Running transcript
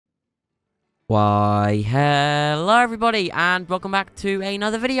Why, hello everybody, and welcome back to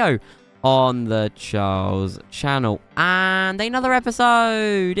another video on the Charles channel, and another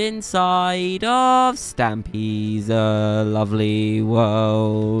episode inside of Stampy's lovely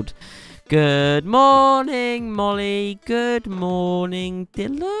world. Good morning, Molly. Good morning,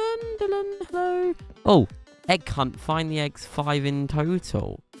 Dylan. Hello. Oh, egg hunt. Find the eggs, 5 in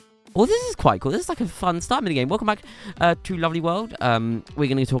total. Oh, this is quite cool. This is like a fun start mini game. Welcome back to Lovely World. We're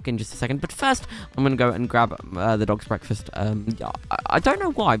going to talk in just a second. But first, I'm going to go and grab the dog's breakfast. I don't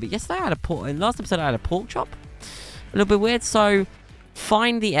know why, but yesterday I had in last episode I had a pork chop. A little bit weird. So,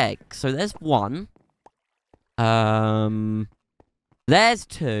 find the egg. So, there's 1. There's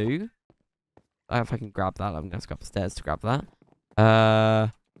 2. If I can grab that, I'm going to go upstairs to grab that.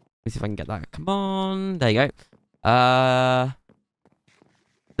 Let me see if I can get that. Come on. There you go.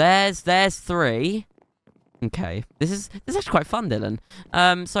 There's 3. Okay. This is actually quite fun, Dylan.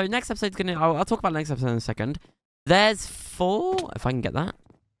 So next episode's I'll talk about the next episode in a second. There's 4, if I can get that.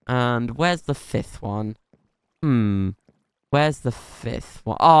 And where's the 5th one? Where's the 5th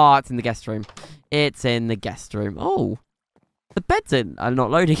one? Oh, it's in the guest room. It's in the guest room. Oh. The beds are not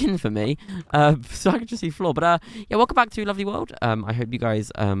loading in for me, so I can just see floor. But yeah, welcome back to Lovely World. I hope you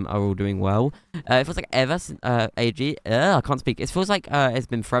guys are all doing well. It feels like I can't speak. It feels like it's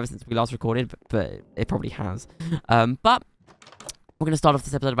been forever since we last recorded, but it probably has. But we're going to start off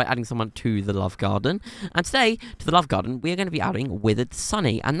this episode by adding someone to the Love Garden. And today, to the Love Garden, we are going to be adding Withered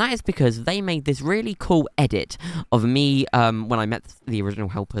Sunny. And that is because they made this really cool edit of me when I met the original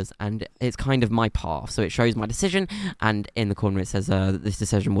helpers. And it's kind of my path. So it shows my decision. And in the corner it says that this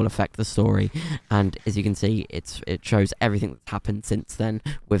decision will affect the story. And as you can see, it shows everything that's happened since then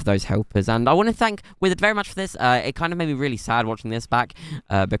with those helpers. And I want to thank Withered very much for this. It kind of made me really sad watching this back.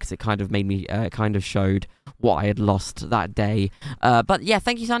 Because it kind of made me, kind of showed what I had lost that day. But yeah,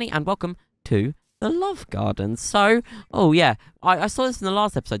 thank you, Sunny, and welcome to the Love Garden. So, oh yeah, I saw this in the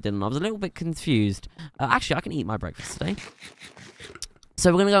last episode, didn't I? I was a little bit confused. Actually, I can eat my breakfast today.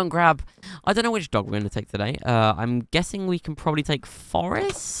 So we're going to go and grab, I don't know which dog we're going to take today. I'm guessing we can probably take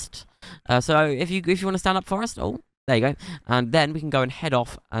Forest. So if you want to stand up, Forest, oh. There you go. And then we can go and head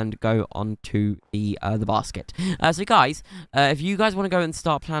off and go on to the basket. So guys, if you guys want to go and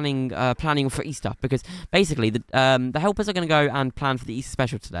start planning for Easter, because basically the helpers are going to go and plan for the Easter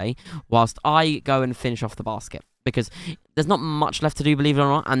special today, whilst I go and finish off the basket. Because there's not much left to do, believe it or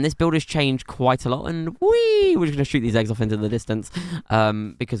not, and this build has changed quite a lot, and we're just going to shoot these eggs off into the distance,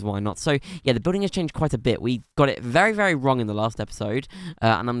 because why not? So, yeah, the building has changed quite a bit. We got it very, very wrong in the last episode,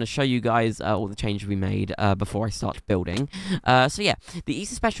 and I'm going to show you guys all the changes we made before I start building. So, yeah, the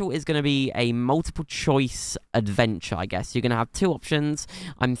Easter special is going to be a multiple-choice adventure, I guess. You're going to have 2 options.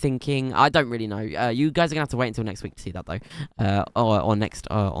 I'm thinking, I don't really know. You guys are going to have to wait until next week to see that, though, or next,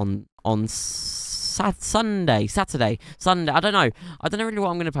 on Saturday. I don't know really what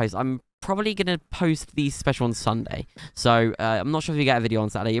I'm going to post. I'm probably going to post these special on Sunday. So, I'm not sure if you get a video on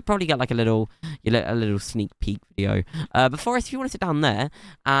Saturday. You'll probably get like a little sneak peek video. But Forrest, if you want to sit down there,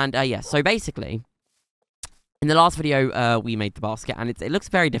 and yeah, so basically, in the last video, we made the basket, and it looks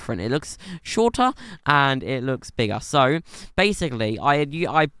very different. It looks shorter, and it looks bigger. So, basically, I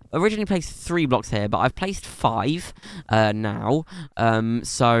originally placed 3 blocks here, but I've placed 5 now.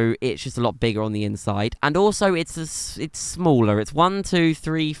 So, it's just a lot bigger on the inside. And also, it's smaller. It's 1, 2,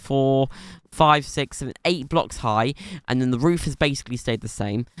 3, 4... 5, 6, 7, 8 blocks high, and then the roof has basically stayed the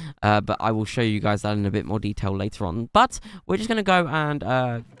same, but I will show you guys that in a bit more detail later on. But we're just going to go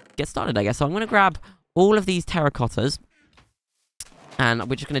and get started, I guess. So I'm going to grab all of these terracottas, and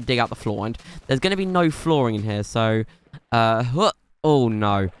we're just going to dig out the floor, and there's going to be no flooring in here, so, oh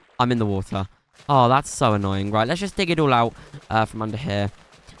no, I'm in the water. Oh, that's so annoying. Right, let's just dig it all out from under here.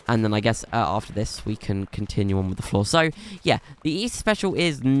 And then I guess after this, we can continue on with the floor. So, yeah, the Easter special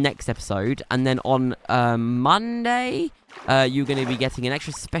is next episode. And then on Monday, you're going to be getting an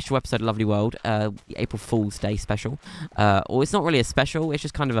extra special episode of Lovely World, the April Fool's Day special. Or it's not really a special, it's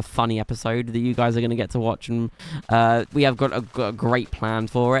just kind of a funny episode that you guys are going to get to watch. And we have got a great plan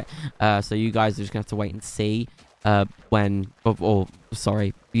for it. So you guys are just going to have to wait and see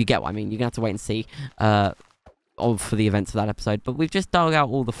sorry, you get what I mean. You're going to have to wait and see for the events of that episode. But we've just dug out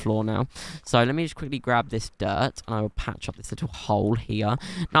all the floor now, so let me just quickly grab this dirt and I will patch up this little hole here.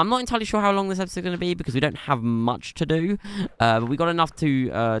 Now I'm not entirely sure how long this episode is going to be because we don't have much to do, but we got enough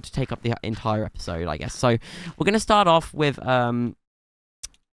to take up the entire episode, I guess. So we're going to start off with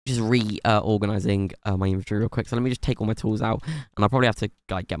just reorganizing my inventory real quick. So let me just take all my tools out, and I'll probably have to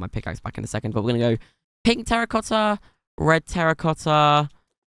like get my pickaxe back in a second, but we're going to go pink terracotta, red terracotta,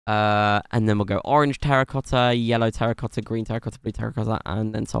 And then we'll go orange terracotta, yellow terracotta, green terracotta, blue terracotta,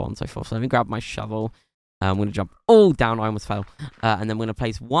 and then so on and so forth. So let me grab my shovel. I'm going to jump all down. I almost fell. And then we're going to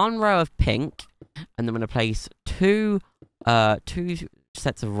place one row of pink. And then we're going to place two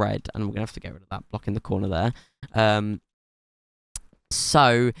sets of red. And we're going to have to get rid of that block in the corner there.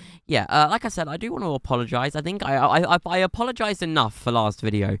 So, yeah, like I said, I do want to apologize. I think I apologized enough for last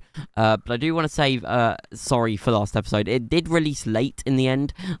video, but I do want to say sorry for last episode. It did release late in the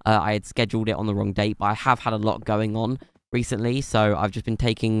end. I had scheduled it on the wrong date, but I have had a lot going on recently, so I've just been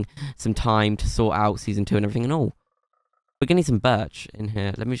taking some time to sort out Season 2 and everything and all. We're going to need some birch in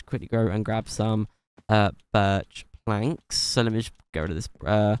here. Let me just quickly go and grab some birch planks. So let me just get rid of this.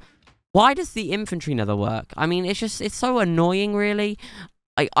 Why does the infantry nether work? I mean, it's so annoying, really.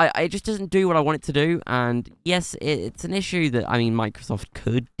 It just doesn't do what I want it to do. And yes, it's an issue that, I mean, Microsoft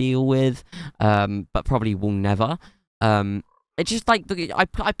could deal with, but probably will never. It's just like,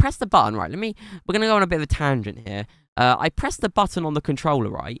 I press the button, right? We're going to go on a bit of a tangent here. I press the button on the controller,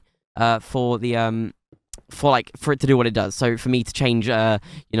 right? For it to do what it does. So for me to change,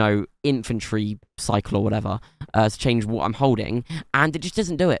 infantry cycle or whatever, to change what I'm holding, and it just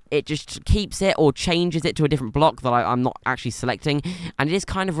doesn't do it. It just keeps it or changes it to a different block that I'm not actually selecting, and it is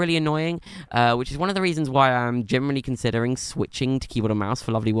kind of really annoying, which is one of the reasons why I'm generally considering switching to keyboard and mouse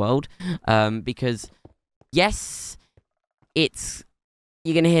for Lovely World, because, yes, you're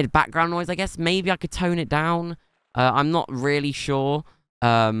going to hear the background noise, I guess. Maybe I could tone it down. I'm not really sure,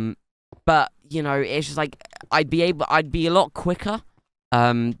 but it's just like I'd be a lot quicker.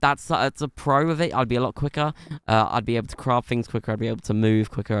 That's a pro of it. I'd be a lot quicker. I'd be able to craft things quicker. I'd be able to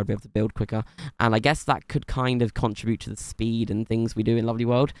move quicker. I'd be able to build quicker. And I guess that could kind of contribute to the speed and things we do in Lovely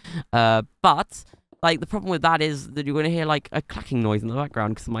World. But like the problem with that is that you're going to hear like a clacking noise in the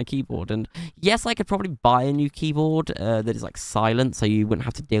background because of my keyboard. And yes, I could probably buy a new keyboard that is like silent, so you wouldn't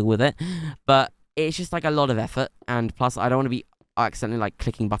have to deal with it. But it's just like a lot of effort, and plus I don't want to be accidentally like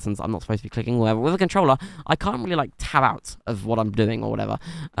clicking buttons I'm not supposed to be clicking, whatever. With a controller, I can't really like tab out of what I'm doing or whatever.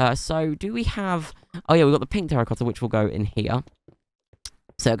 So do we have... Oh yeah, we've got the pink terracotta, which will go in here.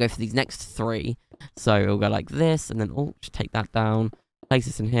 So I'll go for these next three. So it'll go like this, and then just take that down, place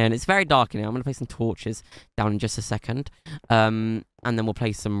this in here, and it's very dark in here. I'm going to place some torches down in just a second. And then we'll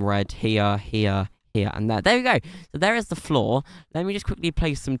place some red here, here, here, and there. There we go. So there is the floor. Let me just quickly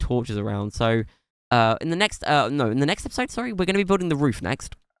place some torches around. So in the next episode, sorry, we're going to be building the roof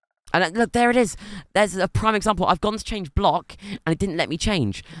next. And look, there it is. There's a prime example. I've gone to change block, and it didn't let me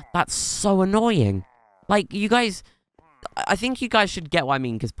change. That's so annoying. Like, you guys... I think you guys should get what I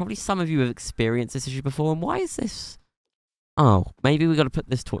mean, because probably some of you have experienced this issue before, and why is this... Oh, maybe we got to put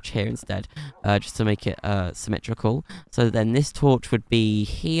this torch here instead, just to make it symmetrical. So then this torch would be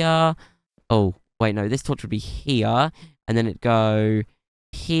here. Oh, wait, no, this torch would be here, and then it'd go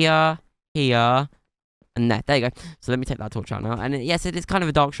here, here, and there you go. So let me take that torch out now. And yes, it is kind of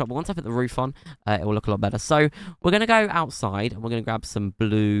a dark shot, but once I put the roof on, it will look a lot better. So we're going to go outside, and we're going to grab some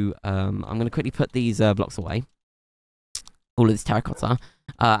blue. I'm going to quickly put these blocks away. All of this terracotta.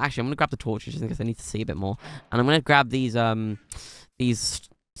 Actually, I'm going to grab the torches just in case I need to see a bit more. And I'm going to grab these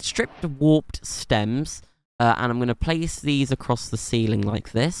stripped warped stems. And I'm going to place these across the ceiling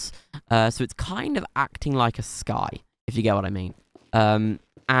like this. So it's kind of acting like a sky, if you get what I mean.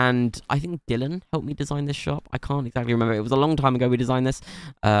 And I think Dylan helped me design this shop. I can't exactly remember. It was a long time ago we designed this.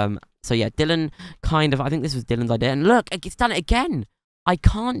 So yeah, Dylan kind of... I think this was Dylan's idea. And look, it's done it again. I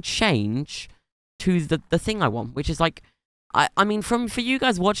can't change to the thing I want, which is like... I mean, for you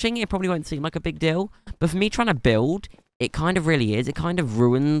guys watching, it probably won't seem like a big deal. But for me trying to build, it kind of really is. It kind of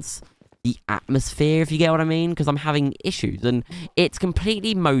ruins the atmosphere, if you get what I mean, because I'm having issues. And it's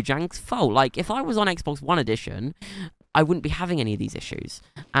completely Mojang's fault. Like, if I was on Xbox One Edition... I wouldn't be having any of these issues.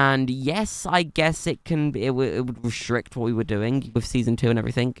 And yes, I guess it would restrict what we were doing with Season 2 and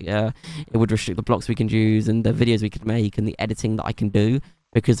everything. It would restrict the blocks we can use and the videos we could make and the editing that I can do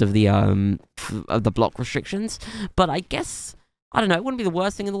because of the block restrictions. But I guess, I don't know, it wouldn't be the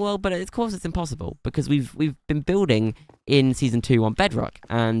worst thing in the world, but of course it's impossible because we've been building in Season 2 on Bedrock,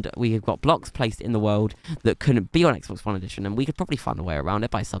 and we have got blocks placed in the world that couldn't be on Xbox One Edition, and we could probably find a way around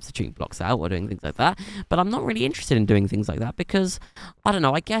it by substituting blocks out or doing things like that. But I'm not really interested in doing things like that because, I don't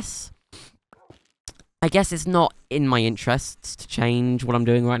know, I guess it's not in my interests to change what I'm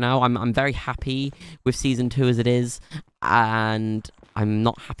doing right now. I'm very happy with Season 2 as it is, and I'm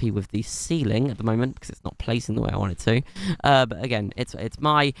not happy with the ceiling at the moment because it's not placing the way I want it to. But again, it's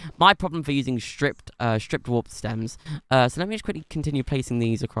my problem for using stripped warped stems. So let me just quickly continue placing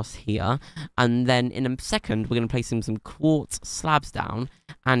these across here, and then in a second we're going to place some quartz slabs down,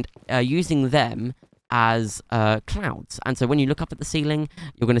 and using them as clouds. And so when you look up at the ceiling,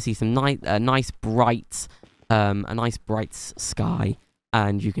 you're going to see some a nice bright sky.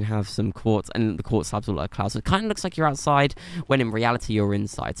 And you can have some quartz, and the quartz slabs all like clouds. So it kind of looks like you're outside, when in reality you're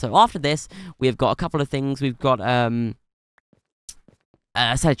inside. So after this, we've got a couple of things. We've got a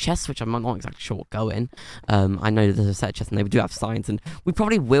set of chests, which I'm not exactly sure what go in. I know that there's a set of chests, and they do have signs, and we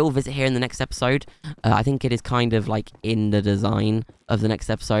probably will visit here in the next episode. I think it is kind of like in the design of the next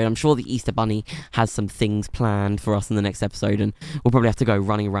episode. I'm sure the Easter Bunny has some things planned for us in the next episode, and we'll probably have to go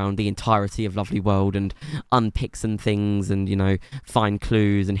running around the entirety of Lovely World and unpick some things and, you know, find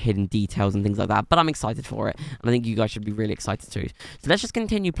clues and hidden details and things like that. But I'm excited for it, and I think you guys should be really excited too. So let's just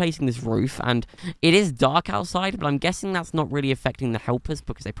continue placing this roof, and it is dark outside, but I'm guessing that's not really affecting the helpers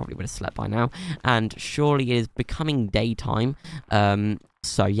because they probably would have slept by now, and surely it is becoming daytime.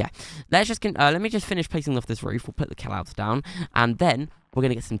 So yeah, let's just let me just finish placing off this roof. We'll put the clouds down, and then we're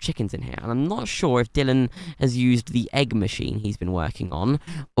gonna get some chickens in here. And I'm not sure if Dylan has used the egg machine he's been working on,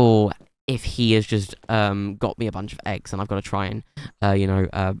 or if he has just got me a bunch of eggs, and I've got to try and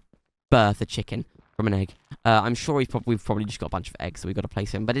birth a chicken from an egg. I'm sure we've probably just got a bunch of eggs, so we've got to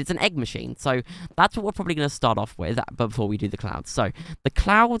place him. But it's an egg machine, so that's what we're probably going to start off with before we do the clouds. So the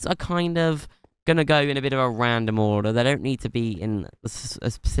clouds are kind of going to go in a bit of a random order. They don't need to be in a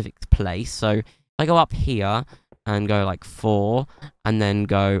specific place. So if I go up here and go like 4, and then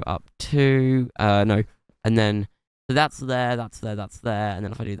go up 2, no, and then, so that's there, that's there, that's there, and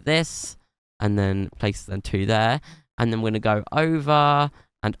then if I do this, and then place then 2 there, and then we're going to go over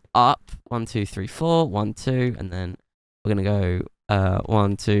and up, 1, 2, 3, 4, 1, 2, and then we're going to go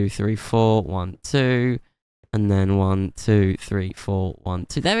 1, 2, 3, 4, 1, 2, and then 1, 2, 3, 4, 1,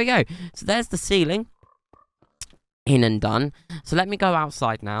 2. There we go. So there's the ceiling. In and done. So let me go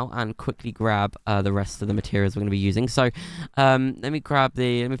outside now and quickly grab the rest of the materials we're going to be using. So let me put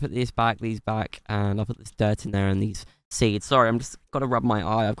these back, and I'll put this dirt in there and these seeds. Sorry, I'm just got to rub my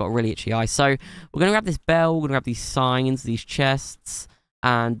eye. I've got a really itchy eye. So we're going to grab this bell, we're going to grab these signs, these chests,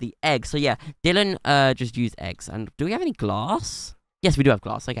 and the eggs. So yeah, Dylan just used eggs. And do we have any glass? Yes, we do have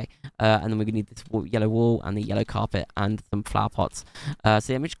glass. Okay. And then we're going to need this yellow wall and the yellow carpet and some flower pots. So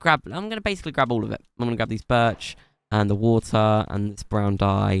yeah, I'm going to basically grab all of it. I'm going to grab these birch and the water and this brown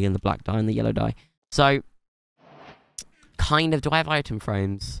dye and the black dye and the yellow dye. So kind of, do I have item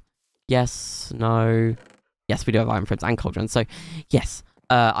frames? Yes, no. Yes, we do have item frames and cauldrons. So yes,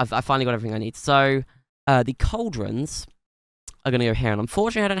 I've finally got everything I need. So the cauldrons are going to go here, and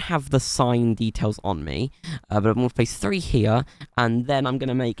unfortunately I don't have the sign details on me, but I'm going to place 3 here, and then I'm going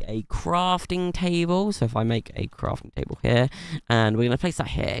to make a crafting table. So if I make a crafting table here, and we're going to place that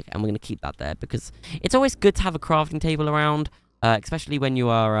here, and we're going to keep that there, because it's always good to have a crafting table around, especially when you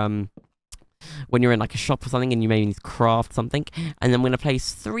are when you're in like a shop or something and you maybe need to craft something. And then we're going to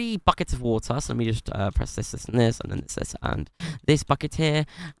place 3 buckets of water. So let me just press this, this, and this, and then this, and this bucket here,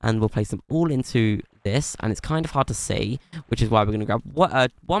 and we'll place them all into this. And it's kind of hard to see, which is why we're going to grab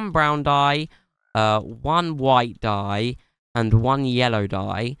 1 brown dye, 1 white dye, and 1 yellow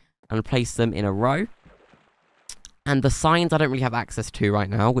dye, and place them in a row. And the signs I don't really have access to right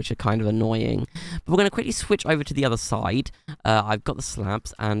now, which are kind of annoying. But we're going to quickly switch over to the other side. I've got the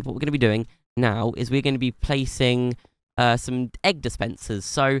slabs, and what we're going to be doing now is we're going to be placing some egg dispensers.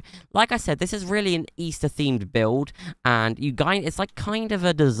 So, like I said, this is really an Easter-themed build, and it's like kind of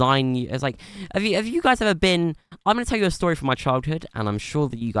a design. It's like, have you guys ever been? I'm going to tell you a story from my childhood, and I'm sure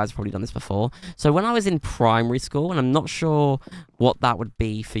that you guys have probably done this before. So, when I was in primary school, and I'm not sure what that would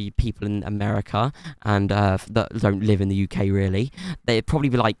be for you people in America and that don't live in the UK really, they'd probably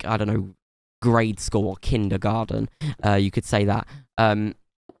be like, I don't know, grade school or kindergarten. You could say that.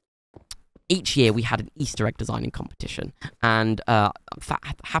 Each year we had an Easter egg designing competition, and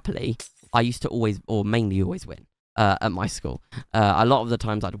happily, I used to mainly always win at my school. A lot of the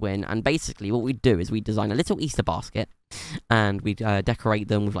times I'd win, and basically what we'd do is we'd design a little Easter basket, and we'd decorate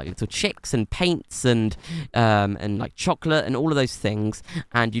them with like little chicks and paints and like chocolate and all of those things,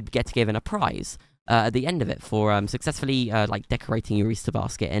 and you'd get given a prize at the end of it for successfully like decorating your Easter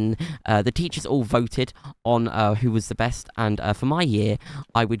basket. And the teachers all voted on who was the best, and for my year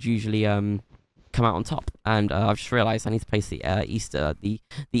I would usually come out on top. And I've just realized I need to place the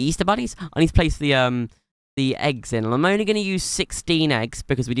Easter bunnies. I need to place the eggs in, and I'm only going to use 16 eggs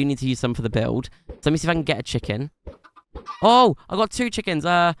because we do need to use some for the build. So let me see if I can get a chicken. Oh, I got 2 chickens.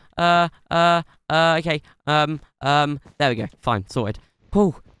 Okay. There we go. Fine, sorted.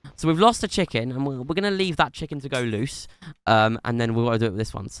 Whew. So we've lost a chicken, and we're going to leave that chicken to go loose, and then we'll do it with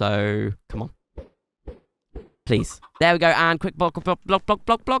this one. So, come on. Please. There we go, and quick block.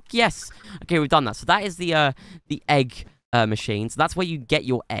 Yes. Okay, we've done that. So that is the egg machine. So that's where you get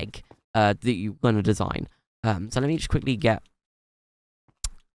your egg. that you're going to design. So let me just quickly get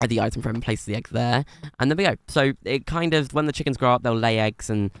the item frame and place the egg there, and there we go. So it kind of, when the chickens grow up, they'll lay eggs,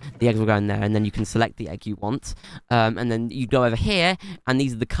 and the eggs will go in there, and then you can select the egg you want, and then you go over here, and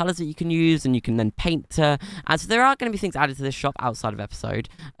these are the colors that you can use, and you can then paint. And so there are going to be things added to this shop outside of episode,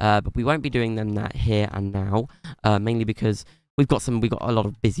 but we won't be doing them that here and now, mainly because we've got a lot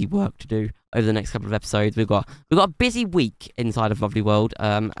of busy work to do over the next couple of episodes. We've got a busy week inside of Lovely World,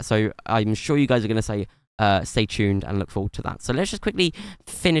 so I'm sure you guys are going to say, stay tuned and look forward to that. So let's just quickly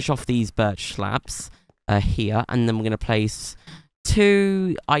finish off these birch slabs here, and then we're going to place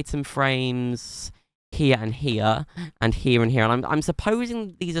 2 item frames here and here, and here and here. And I'm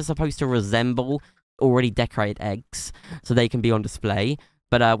supposing these are supposed to resemble already decorated eggs, so they can be on display.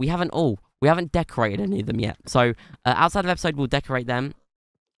 But we haven't decorated any of them yet. So outside of episode, we'll decorate them,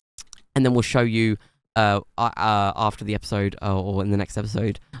 and then we'll show you after the episode, or in the next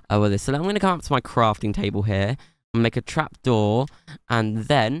episode, with this. So I'm going to come up to my crafting table here and make a trap door, and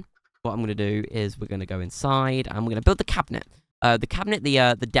then what I'm going to do is we're going to go inside and we're going to build the cabinet.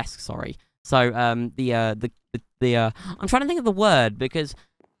 The desk, sorry. So I'm trying to think of the word, because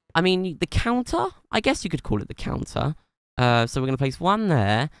I mean the counter, I guess you could call it the counter. So we're going to place 1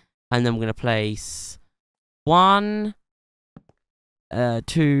 there, and then we're going to place 1,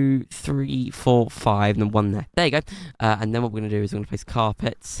 2, 3, 4, 5, and then 1 there. There you go. And then what we're going to do is we're going to place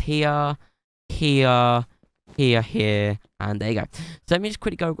carpets here, here, here, and there you go. So let me just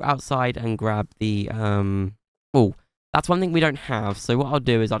quickly go outside and grab the, oh, that's one thing we don't have. So what I'll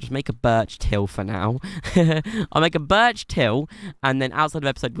do is I'll just make a birch till for now. I'll make a birch till, and then outside of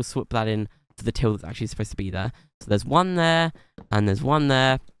episode, we'll swap that in to the till that's actually supposed to be there. So there's 1 there, and there's 1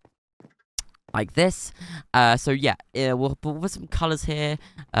 there, like this. So yeah, we'll put some colors here,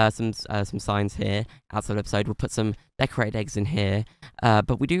 some signs here. Outside of episode, we'll put some decorated eggs in here.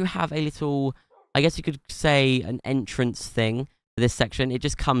 But we do have a little, I guess you could say, an entrance thing for this section. It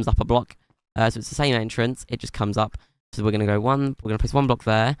just comes up a block. So it's the same entrance. It just comes up. So we're gonna go we're gonna place 1 block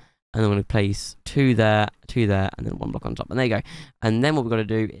there, and then we're gonna place 2 there, 2 there, and then 1 block on top. And there you go. And then what we're gonna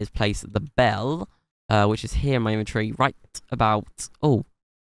do is place the bell, which is here in my inventory, right about. Oh,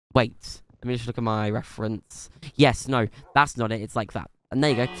 wait. Let me just look at my reference. Yes, no, that's not it. It's like that. And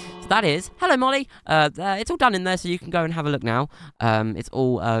there you go. So that is... Hello, Molly. It's all done in there, so you can go and have a look now. It's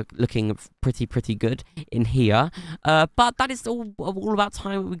all looking pretty good in here. But that is all about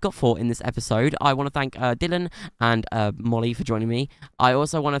time we got for in this episode. I want to thank Dylan and Molly for joining me. I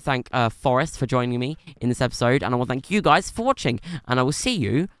also want to thank Forrest for joining me in this episode. And I want to thank you guys for watching. And I will see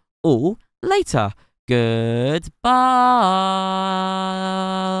you all later. Goodbye.